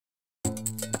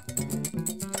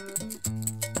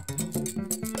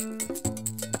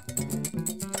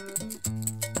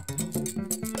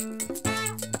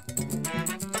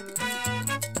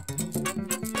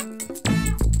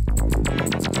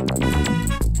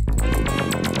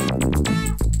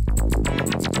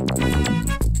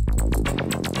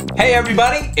Hey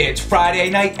everybody, it's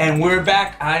Friday night and we're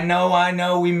back. I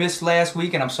know we missed last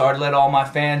week and I'm sorry to let all my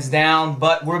fans down,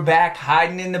 but we're back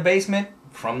hiding in the basement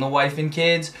from the wife and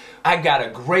kids. I got a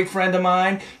great friend of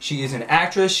mine. She is an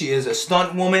actress, she is a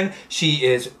stunt woman, she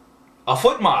is a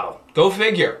foot model. Go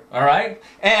figure, alright?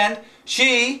 And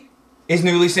she is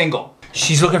newly single.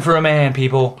 She's looking for a man,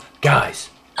 people. Guys,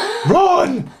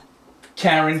 run!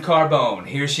 Karen Carbone,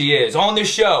 here she is on the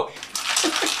show.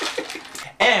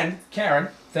 And Karen,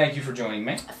 thank you for joining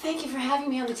me. Thank you for having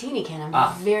me on Mantini, Ken.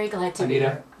 I'm very glad to be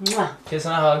here. Mwah. Kiss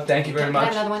and a hug. Thank you very much.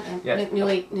 Can I have another one? Yes.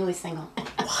 Newly single.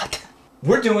 What?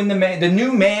 We're doing the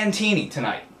new Mantini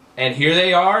tonight. And here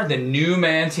they are, the new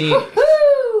Mantini.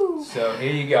 So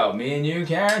here you go. Me and you,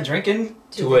 Karen, drinking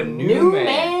to a new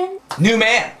man. New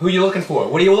man. Who you looking for?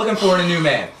 What are you looking for in a new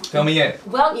man? Fill me in.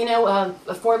 Well, you know,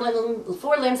 four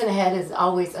limbs and a head is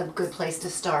always a good place to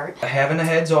start. Having a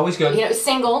head's always good. You know,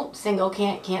 single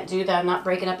can't do that. I'm not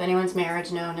breaking up anyone's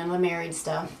marriage. No, none of the married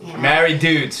stuff. You know. Married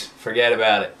dudes, forget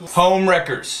about it. Yes. Home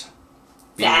wreckers.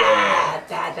 Bad.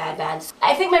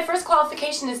 I think my first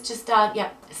qualification is just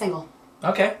single.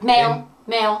 Okay. Male,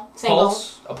 single.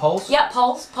 Pulse? A pulse? Yeah,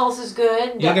 pulse. Pulse is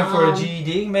good. You looking for a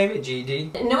GED, maybe?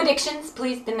 GED? No addictions,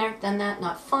 please. Been there, done that.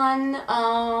 Not fun.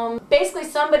 Basically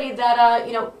somebody that,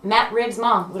 you know, Matt Ribb's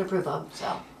mom would approve of,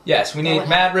 so. Yes, we need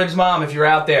Matt Ribb's mom if you're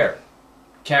out there.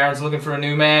 Karen's looking for a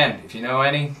new man. If you know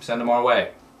any, send them our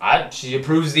way. She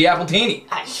approves the Appletini.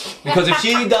 Because if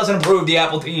she doesn't approve the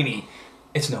Appletini,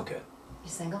 it's no good. You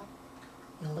single?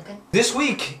 You looking? This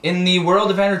week, in the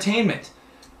world of entertainment,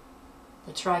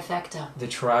 the trifecta. The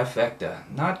trifecta.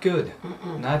 Not good.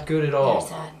 Not good at all.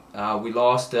 Very sad. We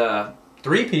lost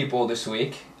 3 people this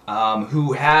week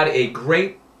who had a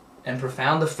great and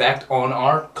profound effect on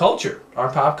our culture, our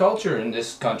pop culture in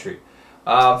this country.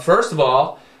 First of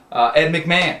all, Ed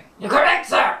McMahon. You're correct,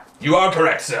 sir! You are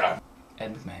correct, sir.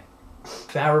 Ed McMahon.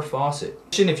 Farrah Fawcett.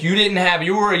 If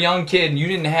you were a young kid and you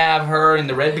didn't have her in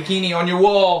the red bikini on your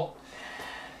wall.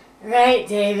 Right,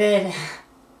 David.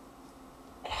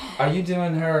 Are you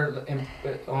doing her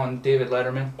on David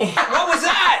Letterman? What was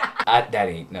that? That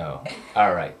ain't, no.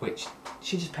 Alright, wait,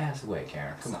 she just passed away,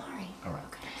 Karen. Come on. Sorry. Alright.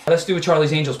 Let's do a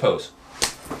Charlie's Angels pose.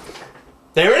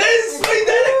 There it is! We did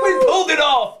it! We pulled it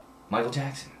off! Michael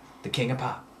Jackson, the king of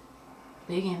pop.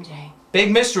 Big MJ.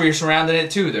 Big mystery surrounding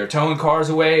it too. They're towing cars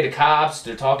away, the cops,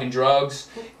 they're talking drugs.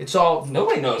 It's all,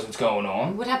 nobody knows what's going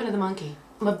on. What happened to the monkey?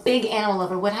 I'm a big animal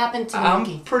lover. What happened to the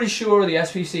monkey? I'm pretty sure the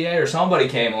SPCA or somebody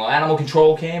came, animal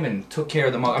control came and took care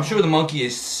of the monkey. I'm sure the monkey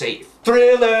is safe.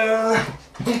 Thriller,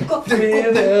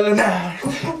 thriller,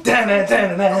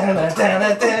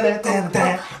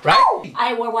 right?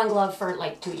 I wore one glove for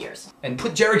like 2 years. And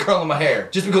put Jerry curl in my hair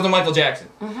just because of Michael Jackson.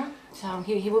 So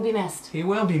he will be missed. He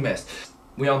will be missed.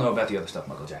 We all know about the other stuff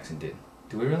Michael Jackson did.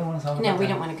 Do we really want to talk about that? No, we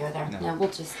don't want to go there. No, we'll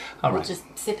just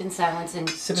sip in silence and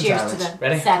cheers to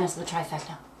the sadness of the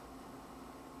trifecta.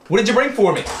 What did you bring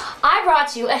for me? I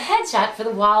brought you a headshot for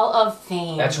the Wall of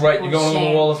Fame. That's right, you're going on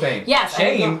the Wall of Fame. Yes.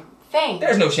 Shame? Fame.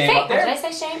 There's no shame up there. Did I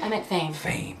say shame? I meant fame.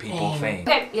 Fame, people, fame.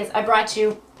 Okay, yes, I brought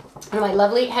you one of my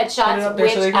lovely headshots,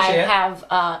 which I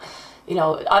have, you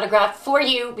know, autographed for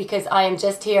you because I am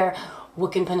just here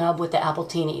whooking Panub with the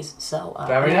Appletinis. So,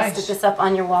 very nice. Stick this up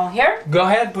on your wall here. Go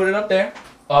ahead, put it up there.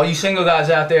 All you single guys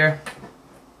out there,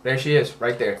 there she is,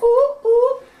 right there. Ooh,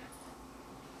 ooh.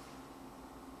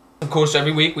 Of course,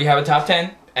 every week we have a top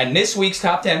 10, and this week's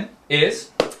top 10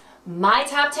 is... My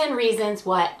top 10 reasons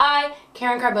why I,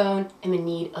 Karen Carbone, am in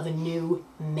need of a new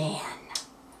man.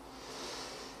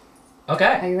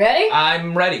 Okay. Are you ready?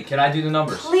 I'm ready. Can I do the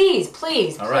numbers? Please,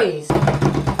 please, all please.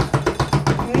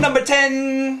 Right. Number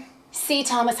 10. C.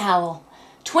 Thomas Howell.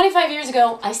 25 years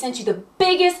ago, I sent you the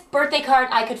biggest birthday card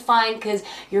I could find because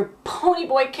your pony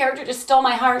boy character just stole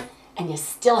my heart, and you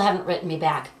still haven't written me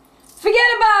back. Forget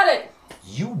about it!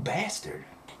 You bastard.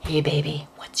 Hey, baby,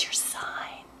 what's your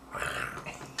sign?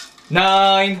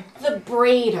 9. The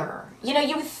braider. You know,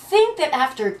 you would think that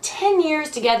after 10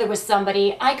 years together with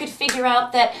somebody, I could figure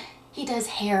out that he does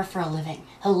hair for a living.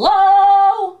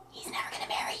 Hello? He's never gonna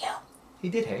marry you. He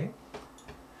did hair.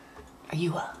 Are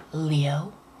you a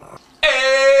Leo?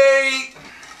 8.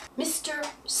 Mr.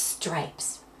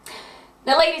 Stripes.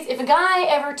 Now, ladies, if a guy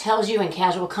ever tells you in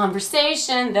casual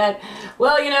conversation that,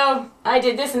 well, you know, I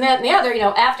did this and that and the other, you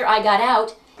know, after I got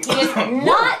out, he is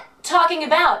not talking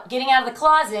about getting out of the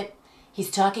closet.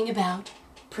 He's talking about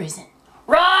prison.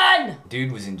 Run!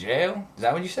 Dude was in jail? Is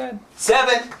that what you said?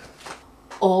 7.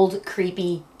 Old,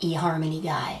 creepy eHarmony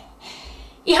guy.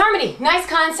 eHarmony, nice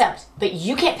concept, but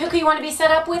you can't pick who you want to be set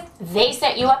up with. They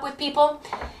set you up with people.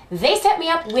 They set me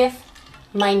up with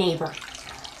my neighbor.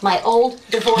 My old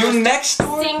divorced. You next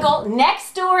door? Single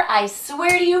next door. I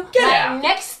swear to you, Get my out.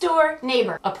 next door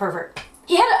neighbor, a pervert.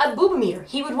 He had a boobometer.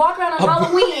 He would walk around on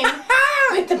Halloween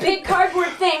with the big cardboard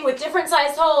thing with different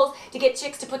sized holes to get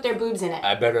chicks to put their boobs in it.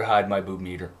 I better hide my boob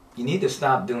meter. You need to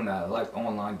stop doing that like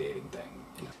online dating thing.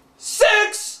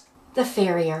 6! The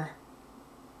farrier.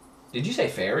 Did you say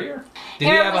farrier? Did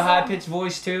Hair he have a was high pitched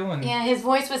voice too? And Yeah, his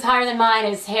voice was higher than mine.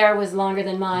 His hair was longer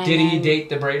than mine. did he and date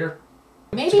the braider?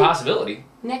 It's Maybe a possibility.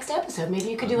 next episode, maybe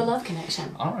you could do a love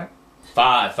connection. All right.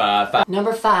 5, 5, 5.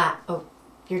 Number 5. Oh,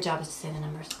 your job is to say the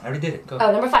numbers. I already did it. Go.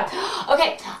 Oh, number 5.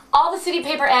 Okay, all the city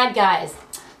paper ad guys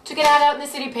took an ad out in the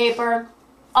city paper.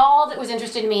 All that was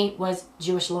interested in me was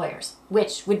Jewish lawyers,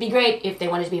 which would be great if they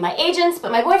wanted to be my agents,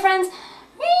 but my boyfriends,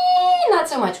 not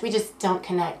so much. We just don't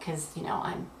connect because, you know,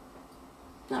 I'm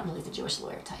not really the Jewish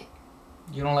lawyer type.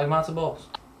 You don't like matzo balls?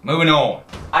 Moving on.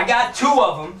 I got 2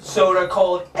 of them, so they're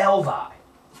called Elvi.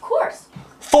 Of course.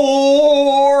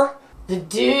 4. The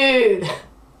dude.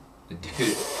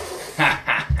 Dude.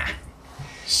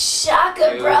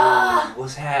 Shaka, bruh.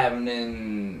 What's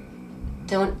happening?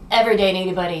 Don't ever date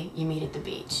anybody you meet at the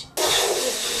beach.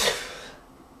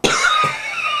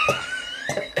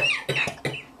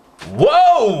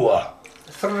 Whoa!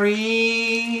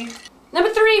 3. Number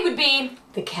 3 would be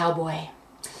the cowboy.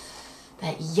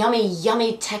 That yummy,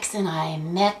 yummy Texan I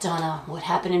met on a What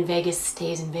Happened in Vegas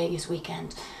Stays in Vegas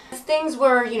weekend. As things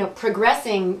were, you know,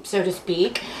 progressing, so to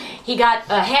speak, he got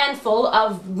a handful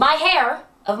of my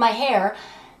hair,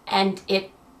 and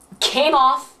it came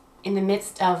off in the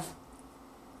midst of...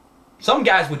 Some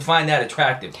guys would find that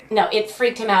attractive. No, it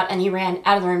freaked him out, and he ran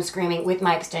out of the room screaming with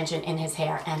my extension in his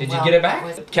hair. And Did well, you get it back?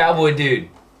 that was- Cowboy dude.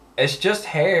 It's just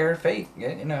hair, fake.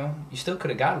 Yeah, you know, you still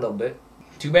could have got a little bit.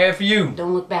 Too bad for you.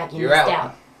 Don't look back, you You're missed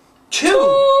out. out.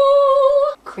 2.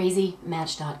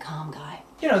 CrazyMatch.com guy.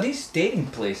 You know, these dating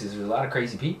places, there's a lot of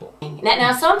crazy people.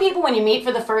 Now, some people, when you meet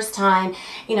for the first time,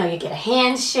 you know, you get a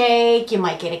handshake, you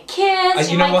might get a kiss,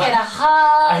 you you know might what? get a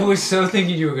hug. I was so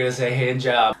thinking you were going to say hand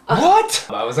job. What?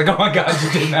 I was like, oh my god, you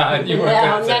did not. You No, weren't no,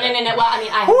 gonna say no, no, no. Well, I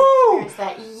mean, I Woo! haven't experienced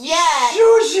that yet.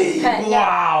 Sushi! But no.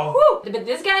 Wow! Woo! But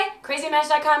this guy,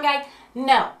 CrazyMatch.com guy,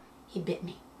 no, he bit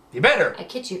me. You better. I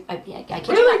kid you. I kid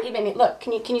Really? you not. He bit me. Look,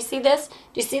 can you see this? Do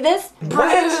you see this?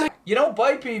 What? You don't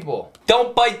bite people.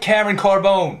 Don't bite Karen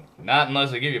Carbone. Not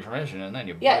unless they give you permission, and then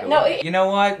you Yeah, bite no, away. You know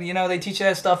what? You know, they teach you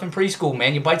that stuff in preschool,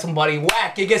 man. You bite somebody,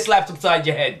 whack, you get slapped upside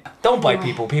your head. Don't bite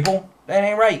people. That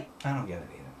ain't right. I don't get it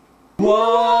either.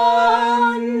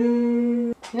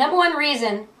 1. Number 1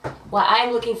 reason why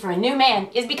I'm looking for a new man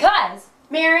is because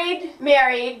married,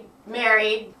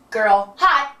 girl,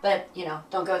 hot, but, you know,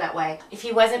 don't go that way. If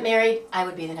he wasn't married, I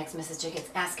would be the next Mrs. Jiggets.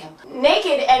 Ask him.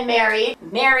 Naked and married,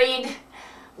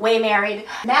 way married.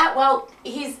 Matt, well,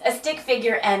 he's a stick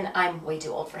figure, and I'm way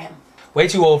too old for him. Way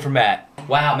too old for Matt.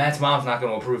 Wow, Matt's mom's not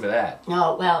going to approve of that.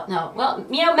 No, well, well,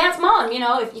 you know, Matt's mom, you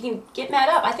know, if you can get Matt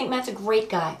up, I think Matt's a great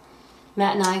guy.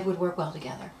 Matt and I would work well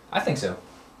together. I think so.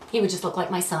 He would just look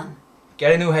like my son.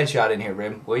 Get a new headshot in here,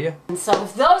 Rim, will you? And so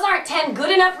if those aren't 10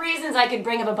 good enough reasons, I could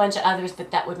bring up a bunch of others,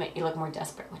 but that would make you look more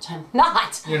desperate, which I'm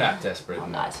not. You're not desperate.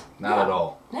 I'm not. Not No. at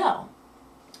all. No.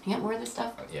 You got more of this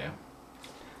stuff? Yeah.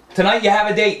 Tonight you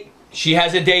have a date. She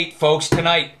has a date, folks,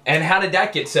 tonight. And how did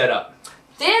that get set up?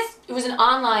 It was an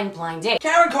online blind date.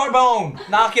 Karen Carbone!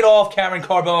 Knock it off, Karen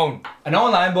Carbone. An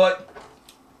online, but...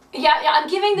 Yeah, I'm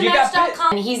giving the You got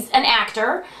Match.com. He's an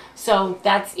actor, so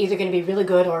that's either going to be really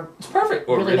good or It's perfect.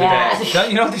 Or really really bad. bad.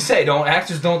 You know what they say,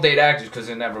 actors don't date actors because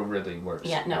it never really works.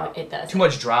 Yeah, no, it does. Too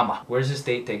much drama. Where's this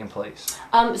date taking place?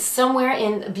 Somewhere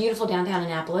in beautiful downtown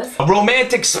Annapolis. A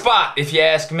romantic spot, if you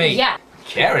ask me. Yeah.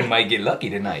 Karen might get lucky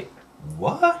tonight.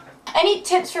 What? Any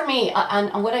tips for me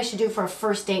on what I should do for a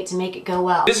first date to make it go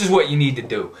well? This is what you need to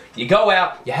do. You go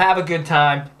out, you have a good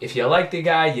time. If you like the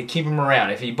guy, you keep him around.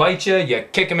 If he bites you, you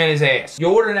kick him in his ass. You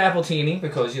order an Appletini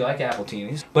because you like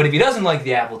Appletinis. But if he doesn't like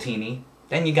the Appletini,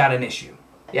 then you got an issue.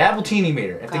 The Appletini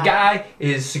meter. If the guy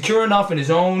is secure enough in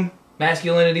his own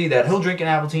masculinity that he'll drink an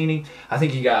Appletini, I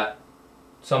think you got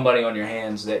somebody on your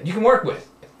hands that you can work with.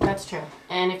 That's true.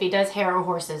 And if he does hair or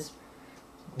horses,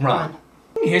 Run.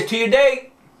 Here's to your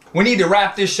date. We need to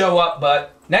wrap this show up,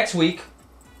 but next week,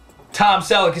 Tom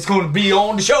Selleck is going to be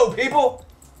on the show, people.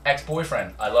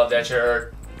 Ex-boyfriend. I love that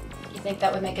shirt. you think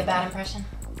that would make a bad impression?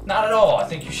 Not at all. I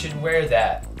think you should wear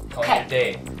that on your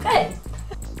date. Good.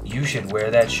 You should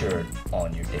wear that shirt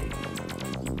on your date.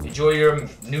 Enjoy your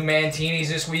new Mantinis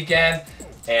this weekend,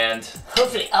 and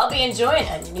Hopefully, I'll be enjoying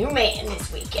a new man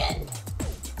this weekend.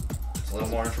 it's a little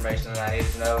more information than I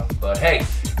needed to know. But hey,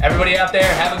 everybody out there,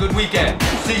 have a good weekend.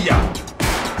 See ya.